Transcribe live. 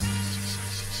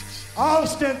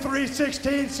Austin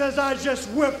 316 says I just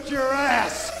whipped your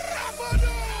ass.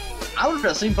 I would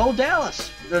have seen Bo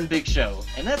Dallas during Big Show,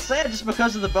 and that's sad just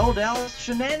because of the Bo Dallas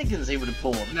shenanigans he would have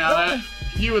pulled. Now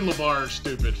you and LeVar are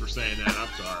stupid for saying that. I'm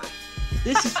sorry.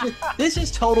 This is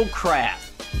total crap.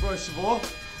 First of all,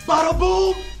 bada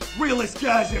boom, realest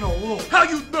guys in the world. How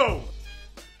you know?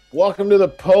 Welcome to the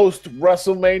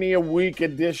post-WrestleMania week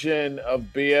edition of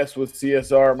BS with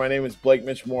CSR. My name is Blake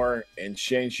Mitchmore, and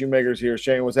Shane Shoemaker's here.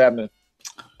 Shane, what's happening?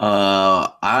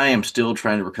 I am still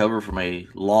trying to recover from a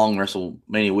long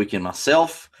WrestleMania weekend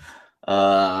myself.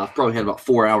 I've probably had about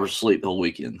 4 hours of sleep the whole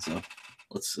weekend, so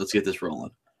let's get this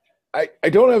rolling. I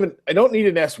don't need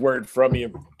an S word from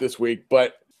you this week,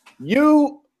 but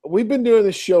we've been doing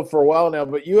this show for a while now,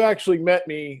 but you actually met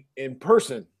me in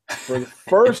person for the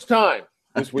first time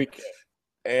this weekend.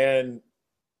 And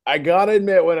I gotta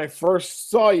admit, when I first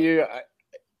saw you,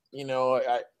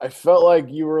 I felt like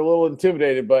you were a little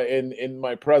intimidated in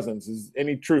my presence. Is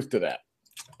any truth to that?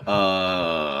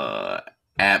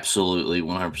 Absolutely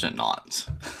 100% not.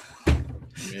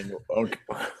 Okay.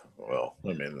 Well,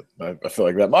 I feel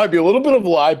like that might be a little bit of a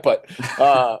lie, but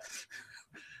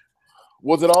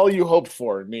was it all you hoped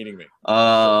for in meeting me?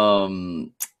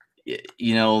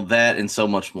 That and so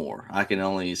much more. I can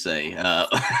only say.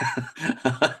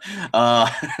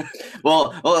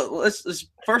 Well, let's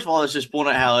first of all, let's just point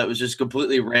out how it was just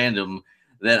completely random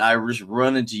that I just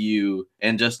run into you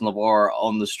and Justin LeVar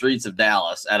on the streets of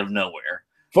Dallas out of nowhere.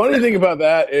 Funny thing about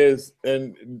that is,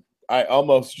 and I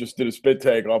almost just did a spit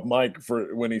take off Mike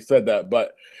for when he said that,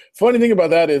 but funny thing about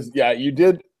that is, yeah, you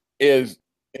did and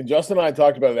Justin and I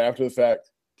talked about it after the fact.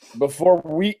 Before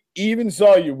we even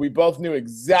saw you, we both knew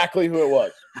exactly who it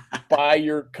was by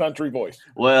your country voice.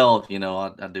 Well,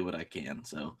 I do what I can.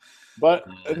 So, but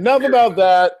enough about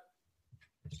that.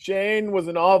 Shane was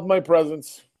in awe of my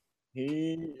presence.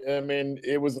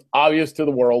 It was obvious to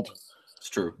the world. It's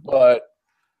true. But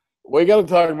we got to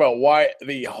talk about why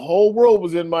the whole world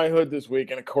was in my hood this week,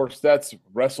 and of course, that's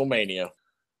WrestleMania.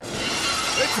 No,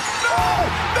 it's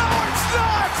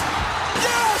not.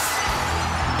 Yes.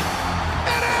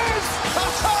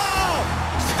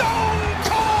 Stone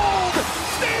Cold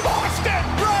Steve Austin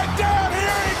right down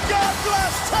here in God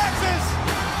bless Texas.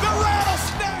 The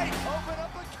rattlesnake. Open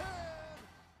up a can.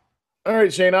 All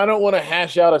right, Shane, I don't want to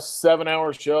hash out a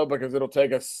 7-hour show because it'll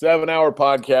take a 7-hour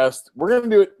podcast. We're going to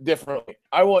do it differently.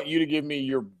 I want you to give me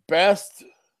your best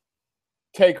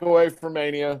takeaway from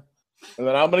Mania, and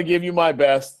then I'm going to give you my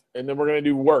best, and then we're going to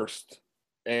do worst.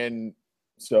 And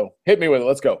so hit me with it.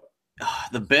 Let's go.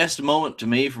 The best moment to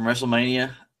me from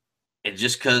WrestleMania, and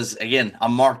just because, again,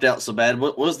 I'm marked out so bad,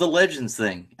 was the Legends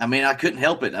thing. I couldn't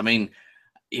help it.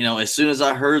 As soon as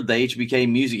I heard the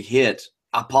HBK music hit,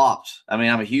 I popped. I'm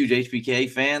a huge HBK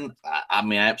fan. I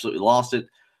absolutely lost it.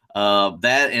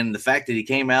 That and the fact that he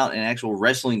came out in actual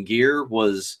wrestling gear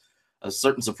was a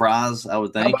certain surprise, I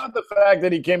would think. How about the fact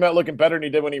that he came out looking better than he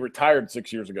did when he retired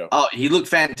 6 years ago? Oh, he looked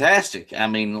fantastic.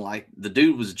 The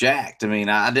dude was jacked.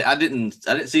 I didn't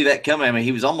see that coming.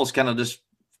 He was almost kind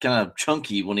of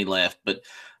chunky when he left. But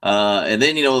and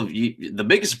then the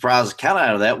biggest surprise kind of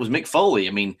out of that was Mick Foley.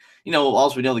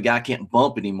 Also we know the guy can't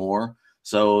bump anymore.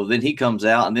 So then he comes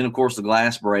out, and then of course the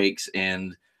glass breaks,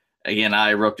 and again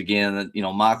I erupt again.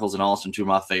 Michaels and Austin, two of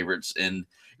my favorites. And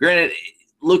granted,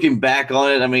 looking back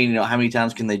on it, how many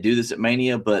times can they do this at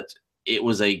Mania? But it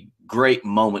was a great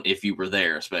moment if you were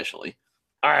there, especially.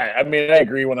 All right. I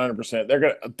agree 100%. They're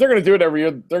gonna do it every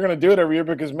year. They're gonna do it every year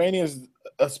because Mania is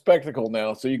a spectacle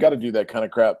now. So you got to do that kind of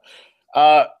crap.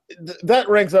 That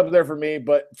ranks up there for me.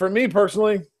 But for me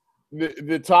personally,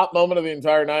 the top moment of the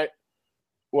entire night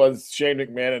was Shane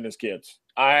McMahon and his kids.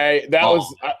 I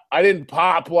didn't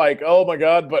pop like, oh my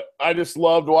God, but I just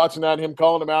loved watching that, him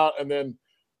calling them out, and then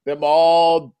them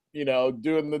all,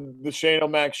 doing the Shane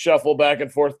O'Mac shuffle back and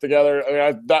forth together.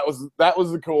 That was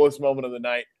the coolest moment of the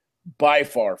night by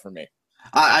far for me.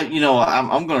 I'm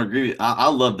going to agree with you. I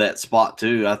love that spot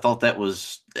too. I thought that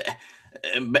was,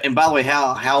 and by the way,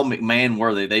 how McMahon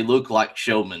were they? They look like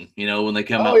showmen, when they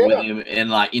come out with him,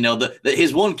 and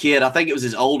his one kid, I think it was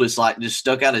his oldest, just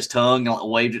stuck out his tongue and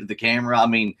waved it to the camera.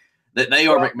 That they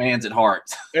are McMahons at heart.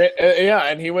 Yeah,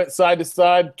 and he went side to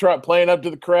side, playing up to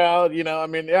the crowd.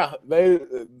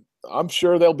 I'm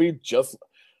sure they'll be just.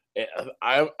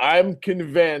 I'm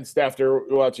convinced after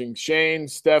watching Shane,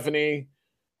 Stephanie,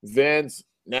 Vince,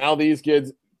 now these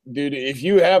kids, dude. If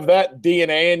you have that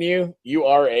DNA in you, you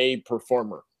are a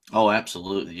performer. Oh,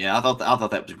 absolutely. Yeah, I thought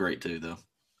that was great too, though.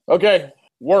 Okay,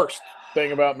 worst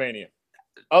thing about Mania,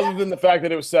 other than the fact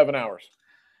that it was 7 hours.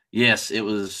 Yes, it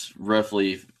was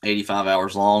roughly 85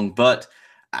 hours long, but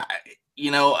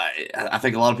I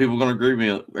think a lot of people are going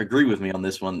to agree with me on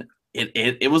this one.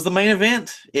 It was the main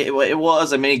event. It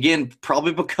was. I mean, again,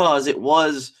 probably because it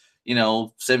was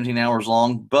 17 hours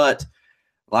long. But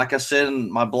like I said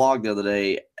in my blog the other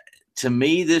day, to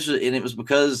me it was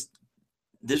because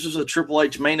this was a Triple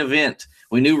H main event.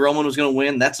 We knew Roman was going to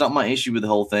win. That's not my issue with the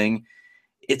whole thing.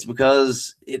 It's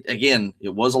because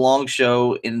it was a long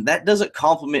show, and that doesn't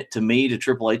compliment to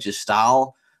Triple H's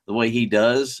style the way he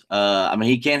does. I mean,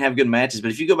 he can have good matches,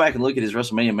 but if you go back and look at his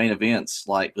WrestleMania main events,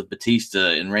 like with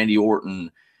Batista and Randy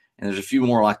Orton, and there's a few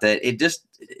more like that,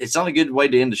 it's not a good way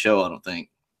to end the show, I don't think.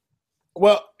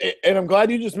 Well, and I'm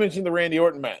glad you just mentioned the Randy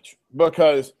Orton match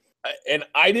because, and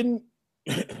I didn't,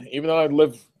 even though I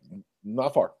live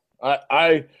not far,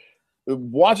 I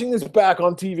watching this back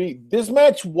on TV, this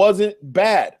match wasn't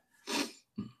bad.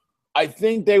 I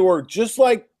think they were just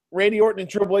like Randy Orton and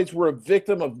Triple H were a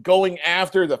victim of going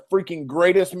after the freaking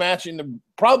greatest match in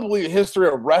probably the history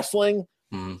of wrestling.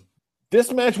 Mm-hmm.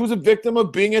 This match was a victim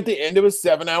of being at the end of a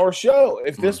 7-hour show.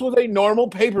 If this was a normal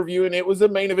pay-per-view and it was a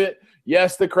main event,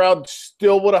 yes, the crowd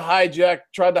still would have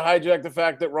tried to hijack the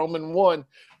fact that Roman won,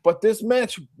 but this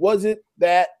match wasn't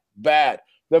that bad.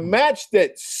 The match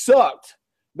that sucked,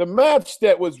 the match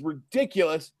that was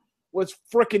ridiculous, was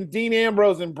frickin' Dean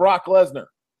Ambrose and Brock Lesnar.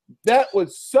 That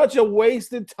was such a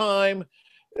wasted time.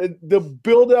 The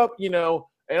build-up,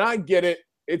 and I get it.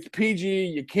 It's PG.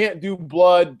 You can't do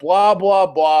blood, blah, blah,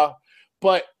 blah.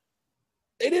 But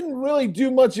it didn't really do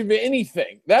much of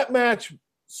anything. That match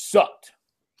sucked.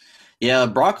 Yeah,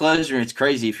 Brock Lesnar, it's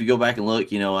crazy. If you go back and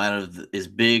look, out of as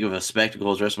big of a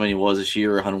spectacle as WrestleMania was this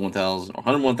year, 101,000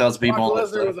 people. Brock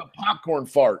Lesnar was a popcorn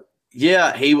fart.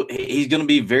 Yeah, he's going to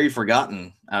be very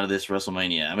forgotten out of this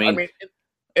WrestleMania. I mean,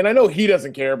 and I know he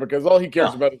doesn't care because all he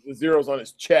cares about is the zeros on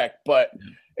his check. But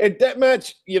that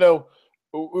match,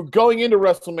 going into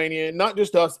WrestleMania, not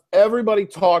just us, everybody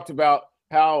talked about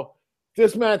how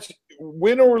this match,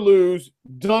 win or lose,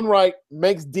 done right,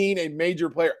 makes Dean a major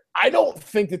player. I don't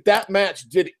think that match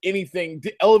did anything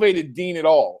to elevated Dean at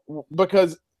all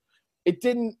because it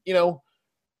didn't,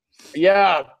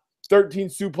 13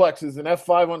 suplexes and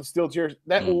F5 on steel chairs.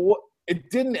 It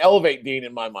didn't elevate Dean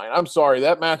in my mind. I'm sorry.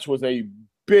 That match was a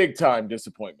big-time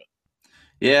disappointment.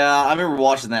 Yeah, I remember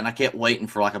watching that, and I kept waiting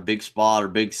for like a big spot or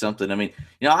big something. I mean,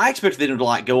 I expected them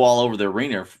to go all over the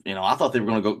arena. I thought they were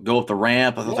going to go up the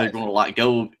ramp. I thought they were going to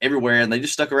go everywhere, and they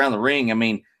just stuck around the ring. I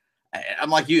mean,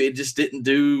 I'm like you. It just didn't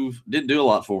do a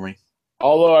lot for me.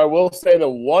 Although I will say the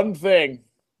one thing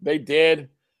they did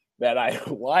that I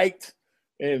liked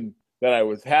and that I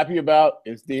was happy about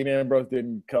is Dean Ambrose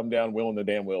didn't come down wheeling the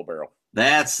damn wheelbarrow.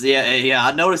 That's yeah.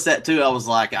 I noticed that too. I was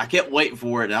like, I kept waiting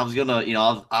for it. I was gonna,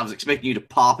 I was expecting you to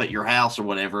pop at your house or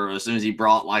whatever as soon as he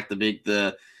brought like the big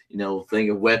thing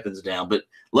of weapons down. But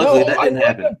luckily that didn't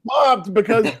happen. Popped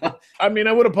because I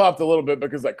would have popped a little bit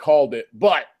because I called it,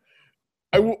 but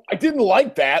I didn't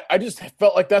like that. I just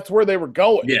felt like that's where they were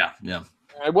going. Yeah.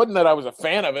 It wasn't that I was a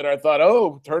fan of it. I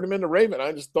thought, turn him into Raven.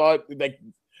 I just thought the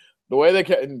way they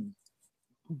can.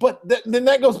 But then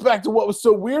that goes back to what was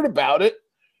so weird about it.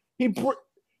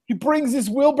 He brings this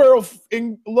wheelbarrow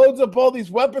and loads up all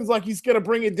these weapons like he's going to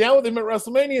bring it down with him at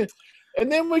WrestleMania.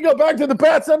 And then we go back to the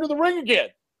bats under the ring again.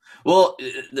 Well,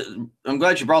 I'm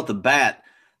glad you brought the bat.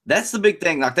 That's the big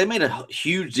thing. Like, they made a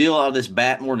huge deal out of this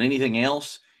bat more than anything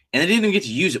else, and they didn't even get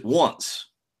to use it once.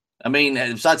 I mean,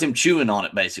 besides him chewing on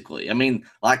it, basically. I mean,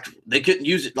 like, they couldn't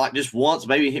use it like just once,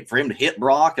 maybe for him to hit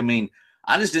Brock. I mean,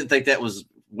 I just didn't think that was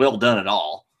well done at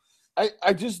all.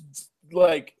 I just,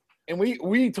 like... And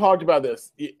we talked about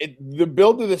this. The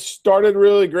build to this started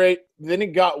really great. Then it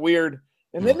got weird.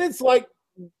 And then it's like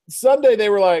Sunday they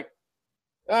were like,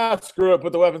 screw it.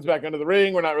 Put the weapons back under the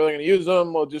ring. We're not really going to use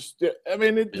them. We'll just –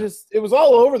 it was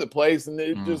all over the place. And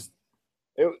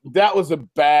that was a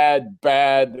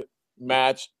bad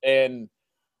match. And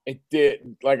it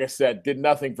did, like I said, did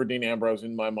nothing for Dean Ambrose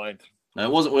in my mind. It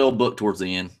wasn't well booked towards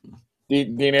the end.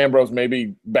 Dean Ambrose may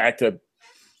be back to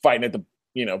fighting at the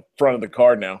front of the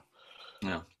card now.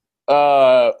 Yeah.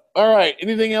 All right.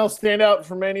 Anything else stand out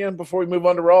for Mania before we move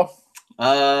on to Raw?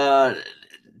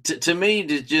 To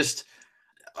me,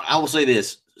 I will say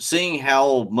this: seeing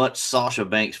how much Sasha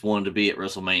Banks wanted to be at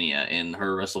WrestleMania in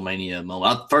her WrestleMania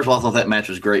moment. First of all, I thought that match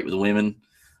was great with the women.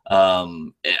 I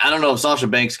don't know if Sasha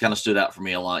Banks kind of stood out for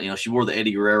me a lot. She wore the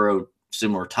Eddie Guerrero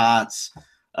similar tights,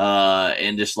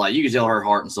 and just like you could tell her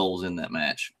heart and soul was in that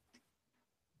match.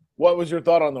 What was your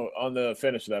thought on the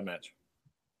finish of that match?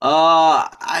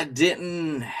 I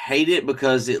didn't hate it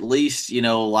because at least, they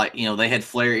had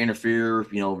Flair interfere,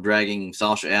 dragging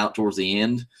Sasha out towards the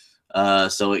end.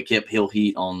 So it kept heel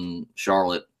heat on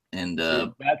Charlotte. And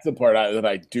that's the part that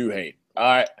I do hate.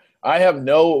 I have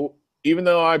no, even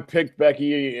though I picked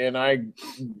Becky and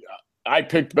I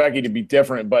picked Becky to be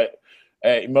different, but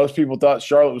most people thought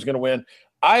Charlotte was going to win.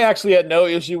 I actually had no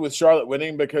issue with Charlotte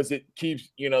winning because it keeps,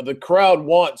 the crowd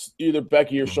wants either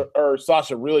Becky or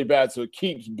Sasha really bad, so it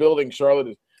keeps building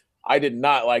Charlotte. I did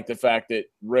not like the fact that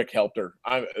Rick helped her.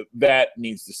 That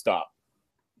needs to stop.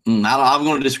 I'm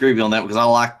going to disagree with you on that because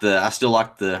I still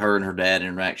like the her and her dad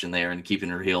interaction there and keeping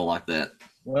her heel like that.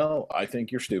 Well, I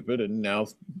think you're stupid, and now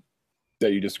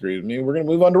that you disagree with me, we're going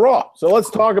to move on to Raw. So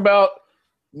let's talk about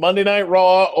Monday Night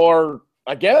Raw, or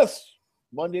I guess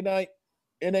Monday Night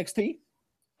NXT.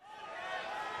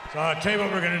 So I'll tell you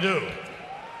what we're going to do.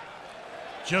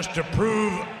 Just to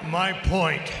prove my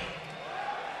point.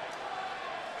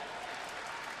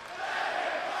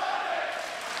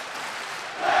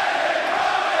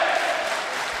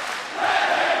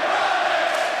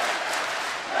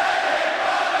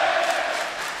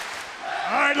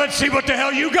 All right, let's see what the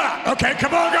hell you got. Okay,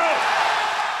 come on, go.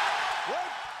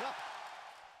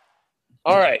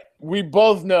 All right, we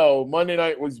both know Monday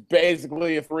night was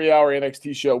basically a 3-hour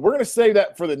NXT show. We're going to save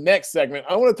that for the next segment.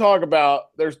 I want to talk about,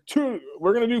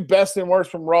 we're going to do best and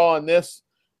worst from Raw on this,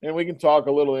 and we can talk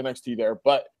a little NXT there.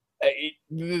 But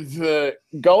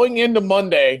going into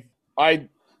Monday,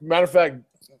 matter of fact,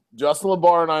 Justin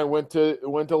LeBar and I went to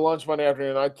lunch Monday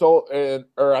afternoon.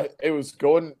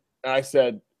 I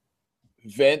said,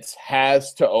 Vince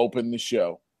has to open the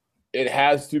show. It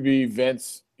has to be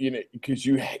Vince. Because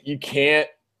you can't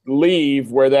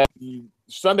leave where that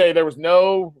Sunday there was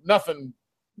nothing,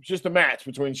 just a match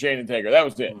between Shane and Taker. That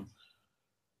was it.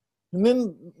 And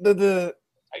then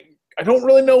I don't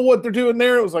really know what they're doing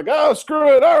there. It was like, oh,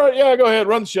 screw it. All right, yeah, go ahead,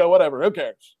 run the show, whatever. Who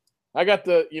cares? I got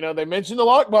they mentioned the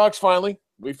lockbox finally.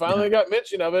 We finally got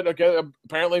mention of it. Okay,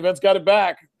 apparently Vince got it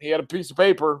back. He had a piece of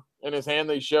paper in his hand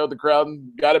that he showed the crowd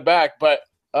and got it back. But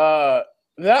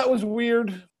that was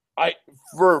weird. I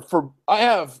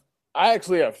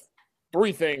actually have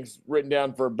 3 things written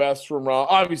down for best from Raw.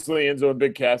 Obviously, Enzo and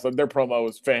Big Cass, their promo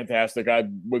was fantastic. I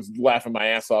was laughing my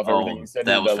ass off everything he said.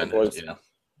 That was fantastic.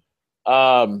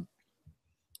 Yeah.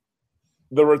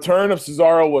 The return of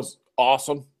Cesaro was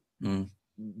awesome.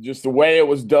 Just the way it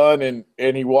was done,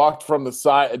 and he walked from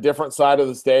a different side of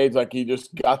the stage, like he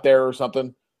just got there or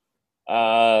something.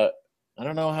 I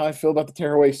don't know how I feel about the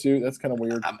tearaway suit. That's kind of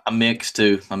weird. I'm mixed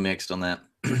too. I'm mixed on that.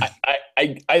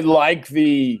 I like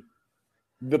the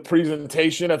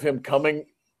presentation of him coming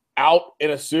out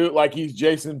in a suit like he's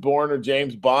Jason Bourne or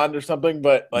James Bond or something,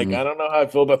 but I don't know how I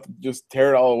feel about just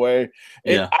tear it all away.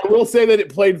 Yeah. I will say that it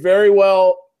played very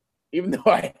well, even though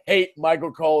I hate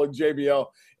Michael Cole and JBL.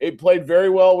 It played very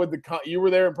well with you were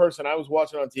there in person. I was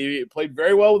watching on TV. It played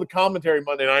very well with the commentary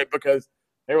Monday night because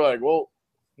they were like, well,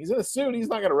 he's in a suit. He's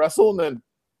not going to wrestle. And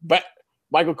then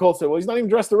Michael Cole said, well, he's not even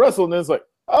dressed to wrestle. And then it's like,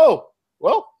 oh,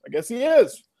 well, I guess he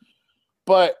is.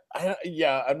 But,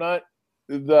 I'm not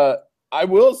 – I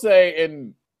will say,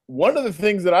 and one of the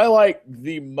things that I liked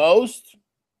the most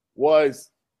was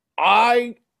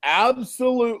I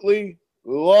absolutely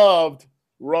loved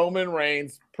Roman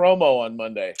Reigns' promo on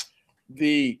Monday.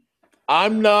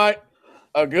 I'm not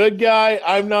a good guy,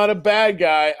 I'm not a bad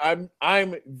guy,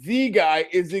 I'm the guy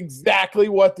is exactly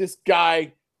what this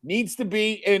guy needs to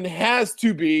be and has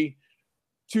to be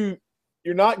to –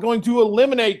 you're not going to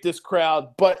eliminate this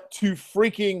crowd, but to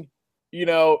freaking,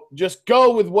 just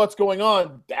go with what's going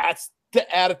on. That's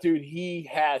the attitude he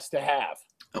has to have.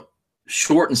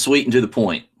 Short and sweet and to the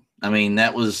point. I mean,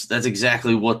 that's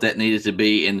exactly what that needed to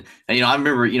be. And I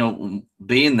remember,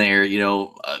 being there,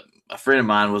 a friend of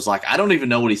mine was like, I don't even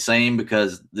know what he's saying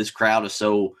because this crowd is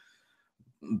so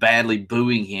badly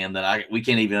booing him that we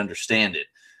can't even understand it.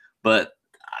 But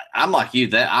I'm like you,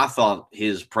 that I thought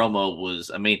his promo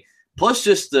was, plus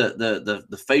just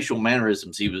the facial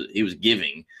mannerisms he was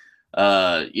giving.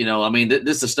 This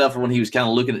is the stuff when he was kind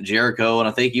of looking at Jericho, and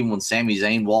I think even when Sami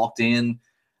Zayn walked in,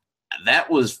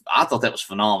 I thought that was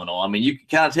phenomenal. You can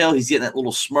kind of tell he's getting that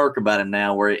little smirk about him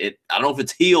now where I don't know if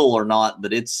it's heel or not,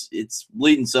 but it's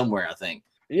leading somewhere, I think.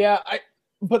 Yeah,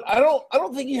 but I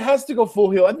don't think he has to go full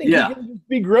heel. I think he can just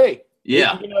be gray.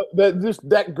 Yeah.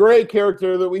 That gray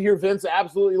character that we hear Vince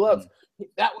absolutely loves.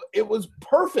 It was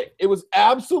perfect. It was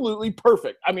absolutely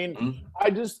perfect.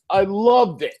 I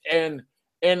loved it. And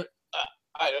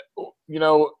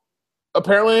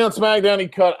apparently on SmackDown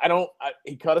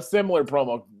he cut a similar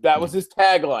promo. That was his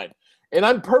tagline. And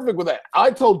I'm perfect with that.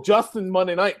 I told Justin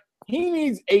Monday night, he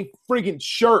needs a freaking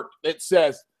shirt that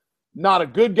says, not a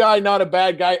good guy, not a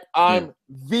bad guy. I'm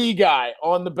the guy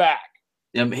on the back.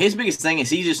 Yeah, his biggest thing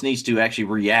is he just needs to actually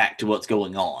react to what's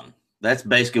going on. That's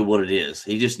basically what it is.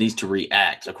 He just needs to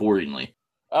react accordingly.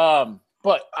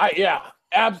 But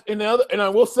and I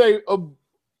will say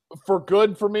for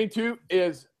good for me too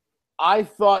is I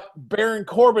thought Baron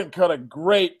Corbin cut a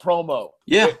great promo.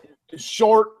 Yeah.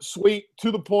 Short, sweet,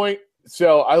 to the point.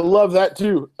 So I love that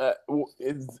too.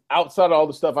 It's outside of all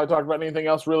the stuff I talked about. Anything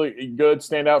else really good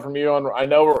stand out from you? I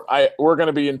know we're going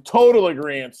to be in total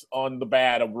agreement on the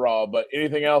bad of Raw, but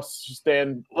anything else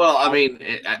stand? Well, I mean,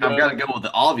 I've got to go with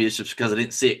the obvious just because I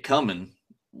didn't see it coming.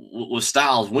 With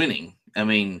Styles winning, I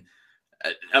mean,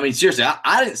 seriously,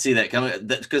 I didn't see that coming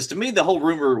because to me the whole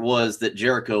rumor was that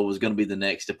Jericho was going to be the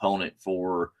next opponent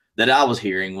that I was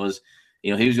hearing was.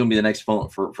 He was going to be the next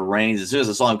opponent for Reigns. As soon as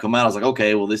I saw him come out, I was like,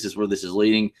 okay, well, this is where this is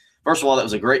leading. First of all, that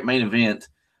was a great main event,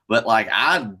 but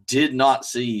I did not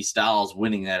see Styles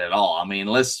winning that at all. I mean,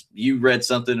 unless you read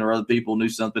something or other people knew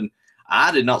something,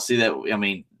 I did not see that. I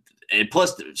mean, and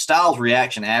plus Styles'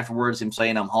 reaction afterwards, him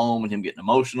saying I'm home and him getting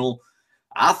emotional,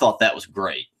 I thought that was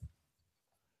great.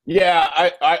 Yeah,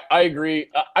 I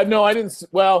agree. I didn't.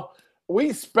 Well,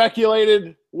 we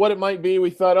speculated what it might be.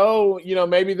 We thought,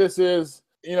 maybe this is.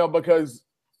 Because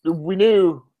we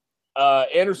knew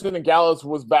Anderson and Gallows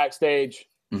was backstage,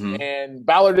 and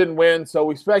Balor didn't win, so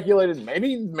we speculated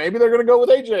maybe they're going to go with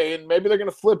AJ, and maybe they're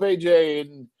going to flip AJ,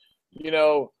 and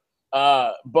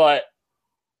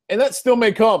and that still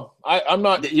may come. I'm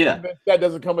not. That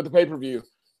doesn't come with the pay-per-view,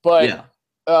 but it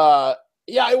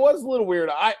was a little weird.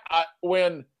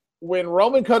 When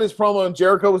Roman cut his promo and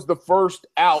Jericho was the first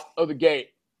out of the gate,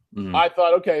 I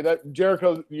thought, okay, that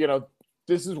Jericho,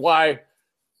 this is why.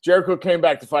 Jericho came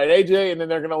back to fight AJ, and then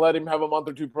they're going to let him have a month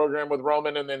or two program with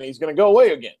Roman, and then he's going to go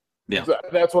away again. Yeah, so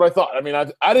that's what I thought. I mean, I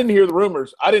didn't hear the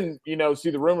rumors. I didn't,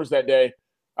 see the rumors that day.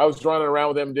 I was running around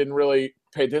with him, didn't really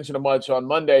pay attention to much on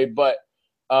Monday, but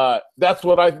that's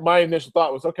what my initial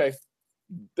thought was. Okay,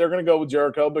 they're going to go with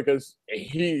Jericho because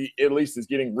he at least is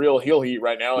getting real heel heat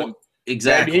right now, and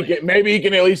exactly. Maybe he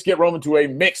can at least get Roman to a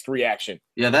mixed reaction.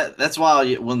 Yeah, that's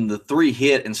why when the 3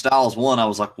 hit and Styles won, I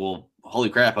was like, well,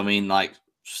 holy crap! I mean,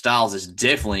 Styles is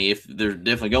definitely, if they're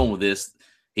definitely going with this,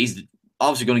 he's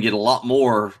obviously going to get a lot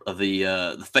more of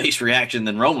the face reaction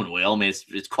than Roman will. I mean,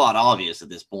 it's quite obvious at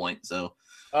this point. So,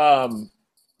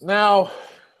 now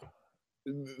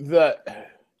the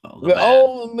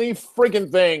only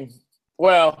freaking thing.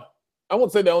 Well, I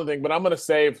won't say the only thing, but I'm going to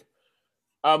save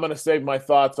my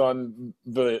thoughts on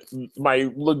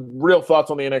my real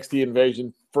thoughts on the NXT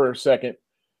invasion for a second.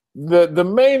 The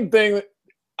main thing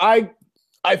I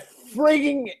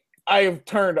have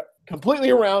turned completely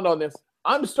around on this.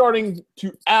 I'm starting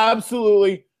to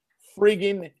absolutely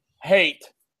freaking hate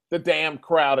the damn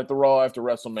crowd at the Raw after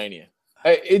WrestleMania.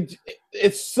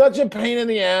 It's such a pain in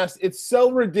the ass. It's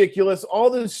so ridiculous. All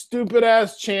this stupid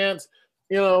ass chants,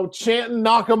 chanting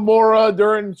Nakamura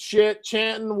during shit,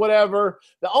 chanting whatever.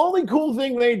 The only cool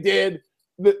thing they did,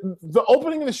 the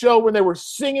opening of the show when they were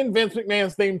singing Vince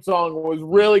McMahon's theme song was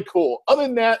really cool. Other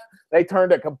than that, they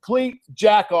turned a complete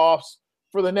jack-offs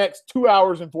for the next 2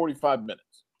 hours and 45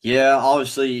 minutes. Yeah,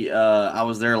 obviously, I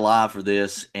was there live for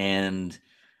this, and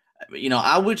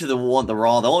I went to the Raw.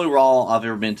 The only Raw I've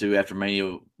ever been to after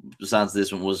Mania, besides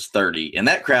this one, was 30, and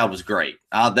that crowd was great.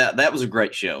 That was a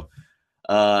great show.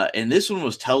 And this one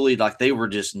was totally they were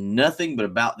just nothing but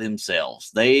about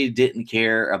themselves. They didn't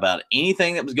care about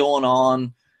anything that was going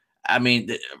on. I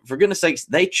mean, for goodness sakes,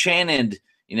 they chanted.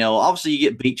 Obviously you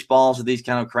get beach balls with these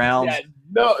kind of crowds. Yeah,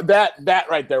 no, that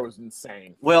right there was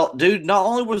insane. Well, dude, not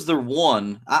only was there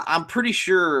one, I'm pretty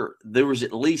sure there was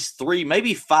at least 3,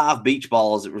 maybe 5 beach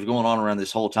balls that was going on around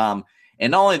this whole time.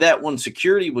 And not only that, when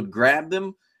security would grab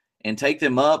them and take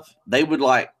them up, they would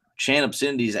chant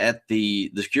obscenities at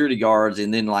the security guards,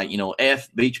 and then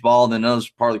F beach ball, and then another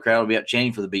part of the crowd would be out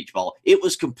chanting for the beach ball. It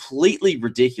was completely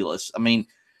ridiculous. I mean,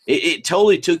 it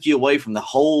totally took you away from the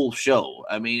whole show.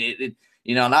 I mean,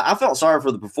 and I felt sorry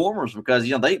for the performers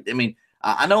because, I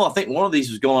think one of these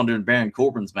was going on during Baron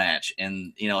Corbin's match,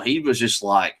 and, he was just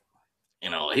he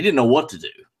didn't know what to do.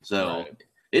 So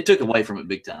It took away from it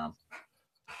big time.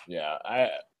 Yeah.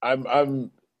 I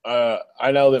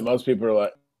know that most people are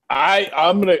like,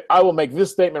 I will make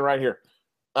this statement right here.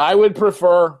 I would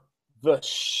prefer the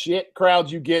shit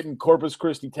crowds you get in Corpus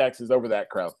Christi, Texas over that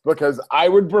crowd, because I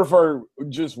would prefer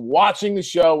just watching the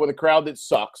show with a crowd that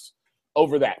sucks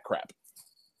over that crap.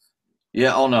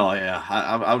 Yeah. Oh no. Yeah.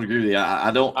 I would agree with you.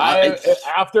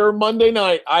 After Monday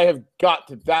night, I have got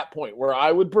to that point where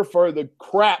I would prefer the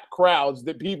crap crowds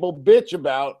that people bitch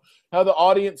about how the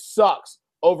audience sucks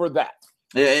over that.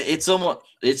 Yeah. It's somewhat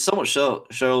so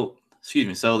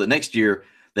that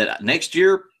next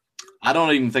year, I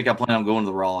don't even think I plan on going to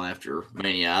the Raw after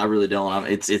Mania. I really don't.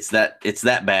 It's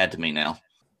that bad to me now.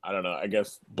 I don't know. I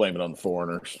guess blame it on the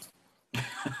foreigners.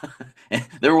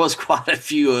 there was quite a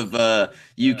few of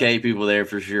UK people there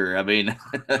for sure. I mean,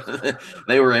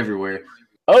 they were everywhere.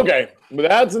 Okay, but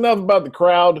that's enough about the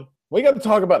crowd. We got to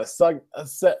talk about a subject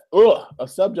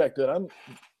that I'm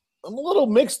a little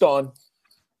mixed on,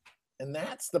 and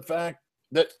that's the fact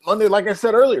that Monday, like I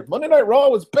said earlier, Monday Night Raw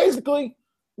was basically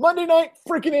Monday Night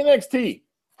freaking NXT.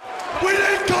 We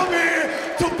didn't come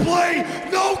here to play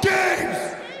no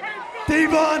games!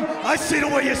 Devon, I see the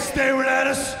way you're staring at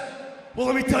us. Well,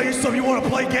 let me tell you something. You want to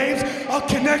play games? I'll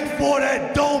connect for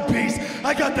that dome piece.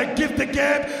 I got the gift of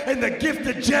gab and the gift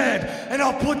of jab, and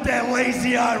I'll put that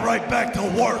lazy eye right back to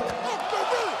work.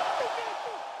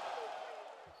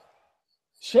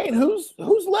 Shane, who's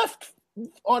left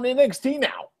on NXT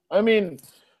now? I mean,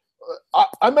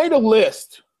 I made a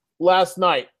list last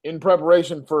night in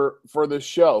preparation for this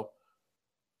show.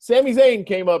 Sami Zayn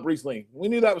came up recently. We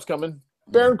knew that was coming.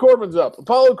 Baron Corbin's up.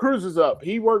 Apollo Crews is up.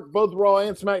 He worked both Raw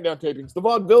and SmackDown tapings. The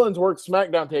Vaudevillains worked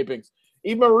SmackDown tapings.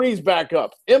 Eva Marie's back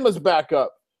up. Emma's back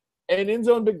up. And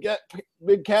Enzo and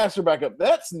Big Cass are back up.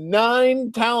 That's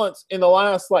 9 talents in the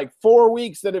last 4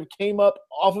 weeks that have came up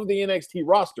off of the NXT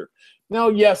roster. Now,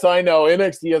 yes, I know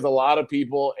NXT has a lot of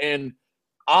people, and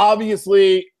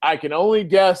obviously I can only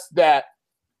guess that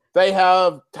they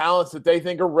have talents that they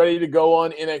think are ready to go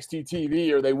on NXT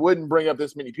TV, or they wouldn't bring up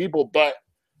this many people. But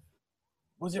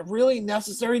was it really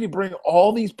necessary to bring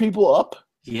all these people up?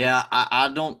 Yeah,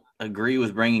 I don't agree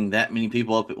with bringing that many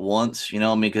people up at once,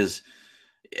 because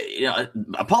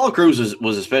Apollo Crews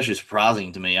was especially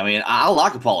surprising to me. I mean, I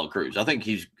like Apollo Crews. I think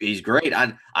he's great.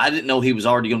 I didn't know he was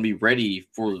already going to be ready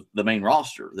for the main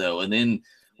roster, though. And then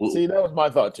see, that was my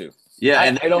thought too. Yeah,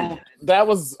 I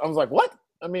was like, what?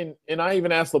 I mean, and I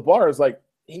even asked LeBar, it's like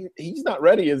he's not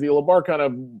ready, is he? LeBar kind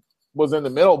of was in the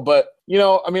middle, but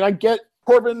I mean, I get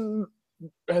Corbin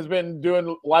has been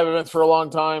doing live events for a long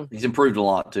time. He's improved a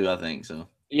lot too, I think. So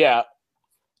yeah,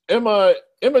 Emma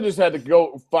just had to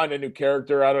go find a new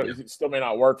character. It still may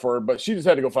not work for her, but she just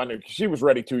had to go find it. She was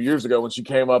ready 2 years ago when she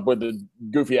came up with the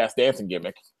goofy ass dancing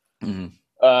gimmick. Mm-hmm.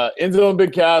 Enzo and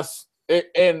Big Cass,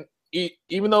 and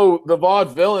even though the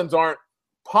Vaudevillains aren't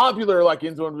popular like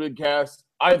Enzo and Big Cass,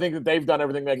 I think that they've done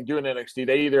everything they can do in NXT.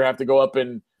 They either have to go up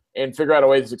and figure out a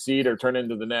way to succeed or turn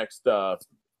into the next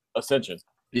Ascension.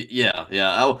 Yeah.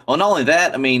 Oh, not only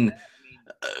that, I mean,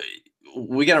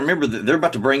 we got to remember that they're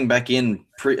about to bring back in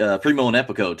Primo and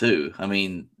Epico too. I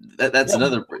mean, that's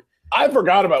another. I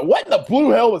forgot about what in the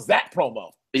blue hell was that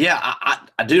promo? Yeah, I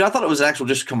thought it was actual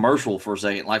just commercial for a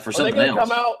second, for something else.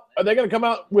 Are they going to come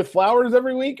out with flowers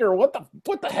every week, or what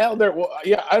the hell?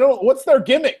 I don't. What's their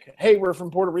gimmick? Hey, we're from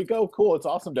Puerto Rico. Cool, it's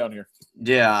awesome down here.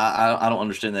 Yeah, I don't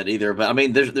understand that either. But I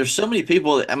mean, there's so many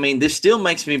people. I mean, this still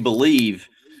makes me believe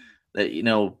that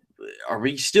are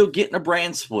we still getting a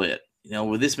brand split?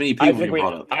 With this many people being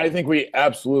brought up. I think we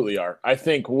absolutely are. I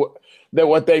think that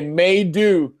what they may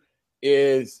do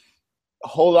is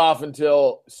hold off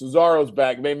until Cesaro's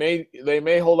back. They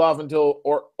may hold off until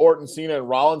Orton, Cena, and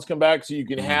Rollins come back, so you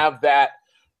can have that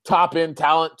top end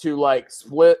talent to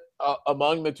split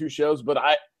among the two shows. But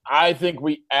I think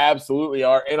we absolutely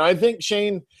are, and I think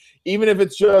Shane, even if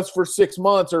it's just for 6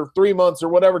 months or 3 months or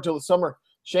whatever till the summer,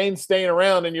 Shane's staying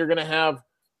around, and you're going to have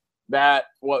that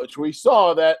which we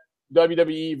saw, that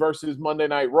WWE versus Monday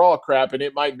Night Raw crap, and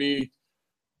it might be,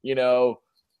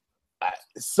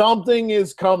 something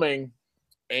is coming.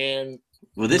 And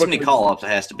with this many call-ups, it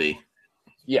has to be.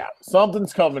 Yeah,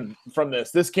 something's coming from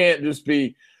this. This can't just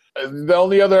be the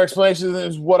only other explanation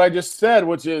is what I just said,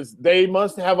 which is they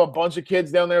must have a bunch of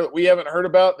kids down there that we haven't heard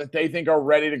about that they think are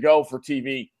ready to go for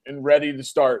TV and ready to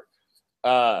start.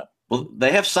 Well,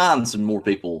 they have signed some more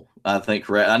people, I think,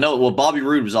 correct? I know, Bobby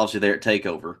Roode was obviously there at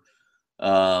TakeOver.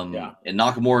 And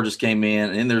Nakamura just came in,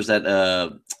 and then there's that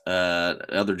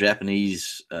other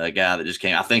Japanese guy that just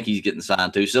came. I think he's getting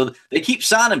signed too. So they keep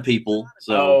signing people.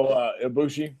 So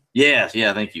Ibushi. Yes,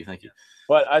 thank you.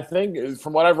 But I think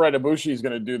from what I've read, Ibushi is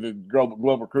going to do the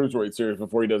Global Cruiserweight Series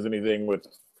before he does anything with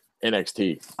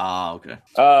NXT. Okay.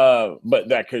 But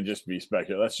that could just be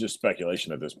speculation. That's just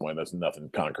speculation at this point. That's nothing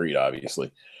concrete,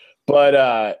 obviously.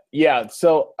 But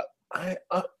so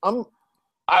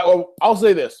I'll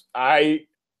say this. I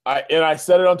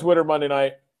said it on Twitter Monday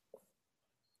night.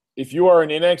 If you are an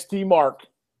NXT mark,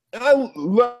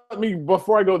 and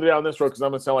before I go down this road, because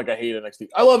I'm going to sound like I hate NXT.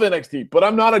 I love NXT, but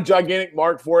I'm not a gigantic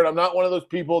mark for it. I'm not one of those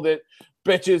people that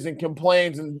bitches and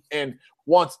complains and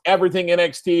wants everything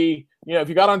NXT. If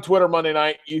you got on Twitter Monday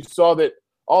night, you saw that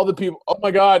all the people, oh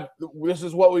my God, this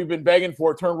is what we've been begging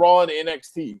for, turn Raw into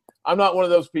NXT. I'm not one of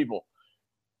those people.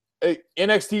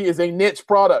 NXT is a niche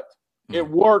product. It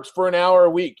works for an hour a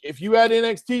week. If you had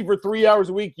NXT for 3 hours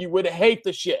a week, you would hate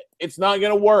the shit. It's not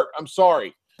going to work. I'm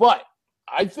sorry. But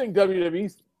I think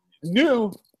WWE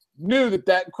knew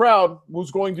that crowd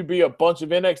was going to be a bunch of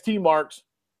NXT marks.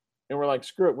 And we're like,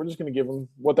 screw it. We're just going to give them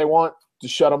what they want to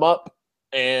shut them up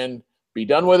and be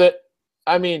done with it.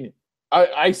 I mean,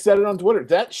 I said it on Twitter.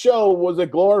 That show was a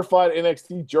glorified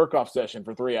NXT jerk-off session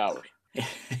for 3 hours.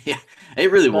 Yeah,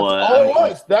 it really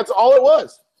was. That's all it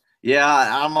was. Yeah,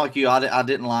 I'm like you. I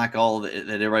didn't like all that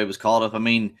everybody was caught up. I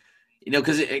mean,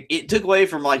 because it took away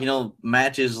from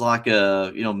matches like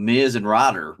Miz and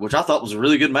Ryder, which I thought was a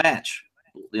really good match.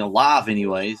 Live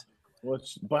anyways.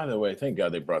 Which, by the way, thank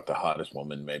God they brought the hottest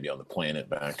woman maybe on the planet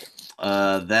back.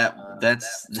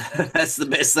 That's the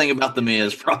best thing about the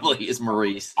Miz probably is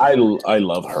Maurice. I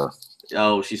love her.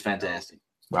 Oh, she's fantastic.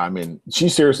 I mean, she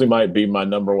seriously might be my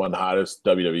number one hottest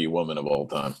WWE woman of all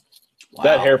time. Wow.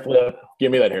 That hair flip,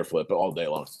 give me that hair flip all day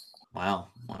long. Wow.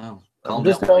 Calm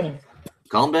down.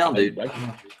 Calm down, dude.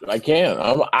 I can.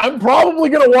 I'm probably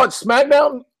gonna watch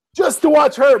SmackDown just to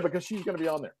watch her because she's gonna be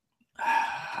on there.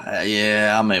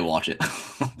 Yeah, I may watch it.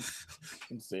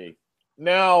 Let's see.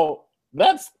 Now,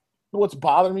 that's what's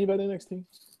bothering me about NXT.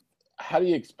 How do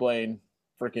you explain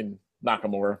freaking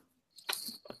Nakamura?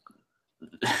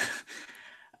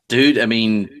 Dude, I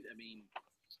mean,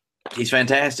 he's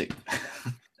fantastic.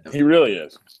 He really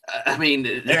is. I mean,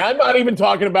 and I'm not even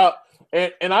talking about,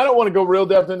 and I don't want to go real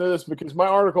depth into this because my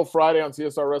article Friday on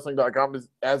CSRWrestling.com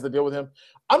has to deal with him.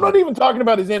 I'm not even talking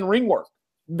about his in-ring work.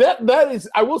 That is,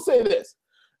 I will say this,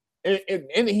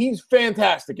 and he's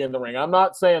fantastic in the ring. I'm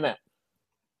not saying that.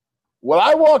 What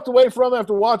I walked away from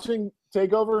after watching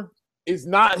TakeOver is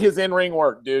not his in-ring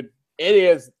work, dude. It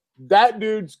is that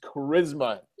dude's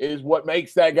charisma is what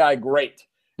makes that guy great.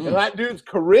 And that dude's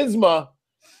charisma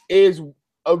is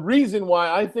a reason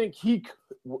why I think he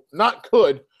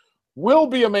will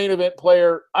be a main event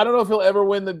player. I don't know if he'll ever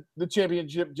win the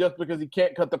championship just because he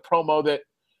can't cut the promo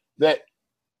that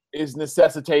is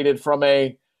necessitated from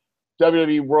a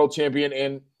WWE World Champion,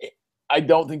 and I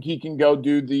don't think he can go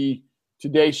do the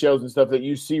Today shows and stuff that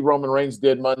you see Roman Reigns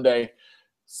did Monday.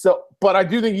 So, but I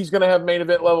do think he's going to have main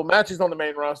event level matches on the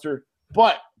main roster.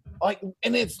 But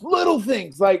and it's little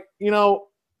things like,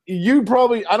 you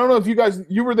probably, I don't know if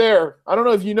you were there. I don't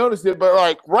know if you noticed it,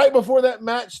 but right before that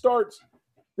match starts,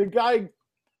 the guy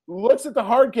looks at the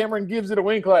hard camera and gives it a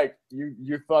wink like,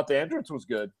 you thought the entrance was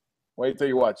good. Wait till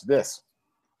you watch this.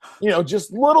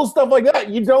 Just little stuff like that.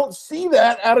 You don't see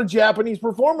that out of Japanese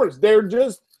performers. They're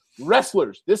just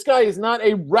wrestlers. This guy is not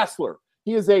a wrestler.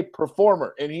 He is a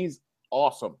performer, and he's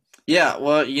awesome. Yeah,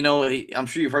 well, I'm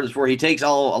sure you've heard this before. He takes a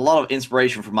lot of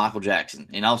inspiration from Michael Jackson,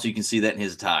 and also you can see that in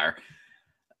his attire.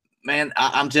 Man,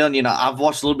 I'm telling you, I've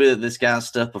watched a little bit of this guy's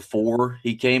stuff before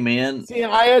he came in. See,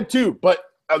 I had too, but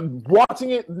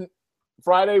watching it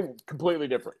Friday, completely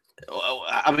different.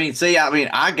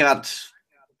 I got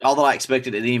all that I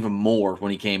expected and even more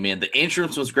when he came in. The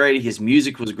entrance was great. His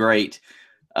music was great.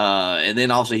 And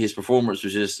then also his performance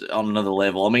was just on another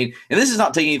level. I mean, and this is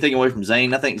not taking anything away from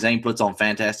Zayn. I think Zayn puts on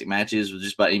fantastic matches with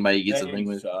just about anybody he gets in the ring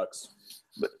with. Sucks.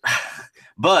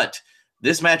 But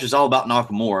this match is all about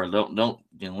Nakamura. Don't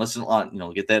listen a lot,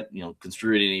 get that,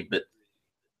 construed any, but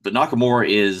Nakamura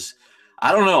is,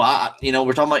 I don't know.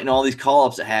 We're talking about, all these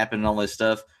call-ups that happen and all this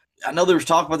stuff. I know there was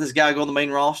talk about this guy going to the main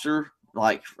roster,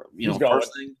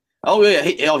 first thing. Oh yeah,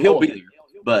 he'll be there.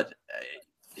 But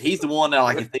he's the one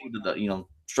that can think of the,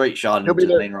 straight shot into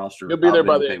the main roster. He'll be there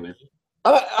by the end.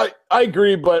 I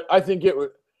agree, but I think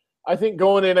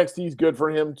going to NXT is good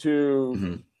for him to.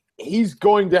 Mm-hmm. He's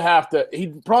going to have to. He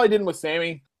probably didn't with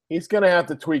Sammy. He's going to have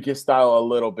to tweak his style a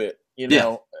little bit,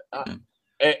 Yeah.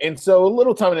 And so a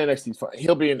little time in NXT is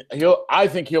fine. I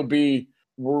think he'll be.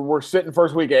 We're sitting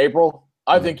first week of April.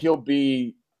 I think he'll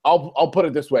be. I'll put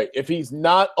it this way: if he's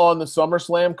not on the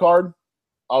SummerSlam card,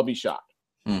 I'll be shocked.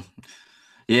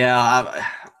 Yeah,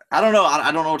 I don't know.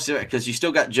 I don't know what to say because you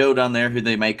still got Joe down there who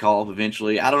they may call up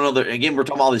eventually. I don't know. Again, we're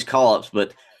talking about all these call-ups,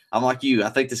 but I'm like you. I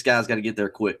think this guy's got to get there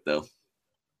quick, though.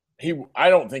 I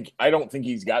don't think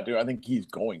he's got to. I think he's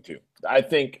going to. I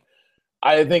think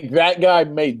that guy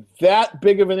made that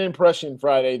big of an impression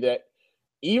Friday that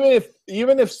even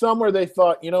if somewhere they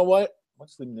thought, you know what,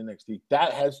 let's leave the NXT,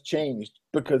 that has changed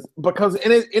because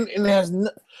it has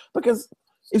because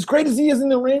as great as he is in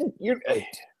the ring,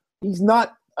 he's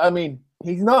not. I mean,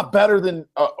 he's not better than.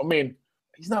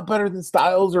 He's not better than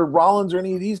Styles or Rollins or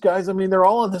any of these guys. I mean, they're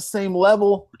all on the same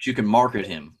level. But you can market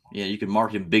him. Yeah, you can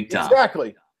market him big time.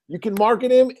 Exactly. You can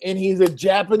market him, and he's a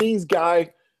Japanese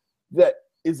guy that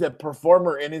is a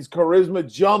performer, and his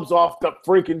charisma jumps off the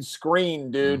freaking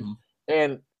screen, dude. Mm-hmm.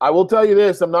 And I will tell you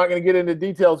this, I'm not going to get into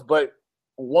details, but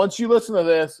once you listen to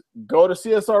this, go to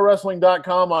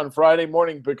csrwrestling.com on Friday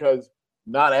morning because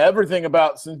not everything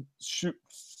about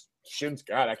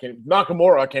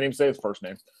Nakamura, I can't even say his first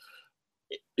name,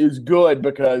 is good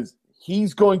because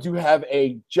he's going to have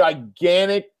a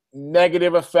gigantic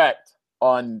negative effect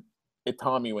on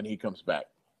Itami when he comes back.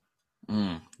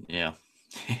 Yeah,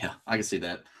 I can see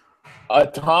that.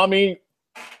 Itami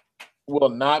will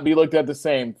not be looked at the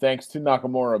same thanks to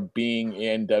Nakamura being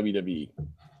in WWE.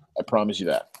 I promise you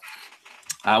that.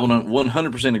 I will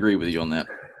 100% agree with you on that.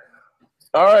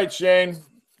 All right, Shane.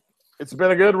 It's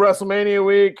been a good WrestleMania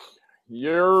week.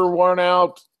 You're worn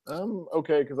out. I'm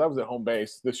okay because I was at home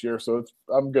base this year, so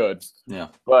I'm good. Yeah.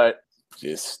 But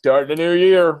just starting a new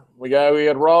year. We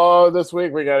had Raw this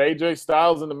week. We got AJ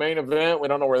Styles in the main event. We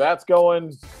don't know where that's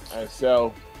going. And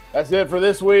so that's it for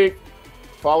this week.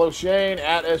 Follow Shane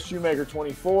at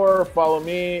SShoemaker24. Follow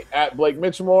me at Blake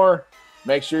Mitchmore.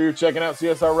 Make sure you're checking out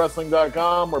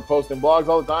CSRWrestling.com. We're posting blogs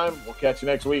all the time. We'll catch you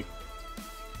next week.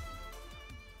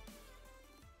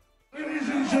 Ladies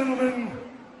and gentlemen,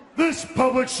 this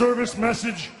public service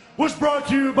message was brought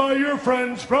to you by your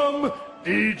friends from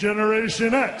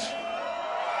D-Generation X,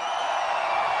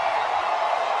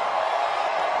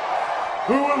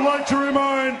 who would like to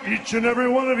remind each and every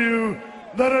one of you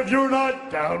that if you're not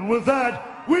down with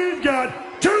that, we've got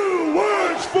 2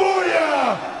 words for you!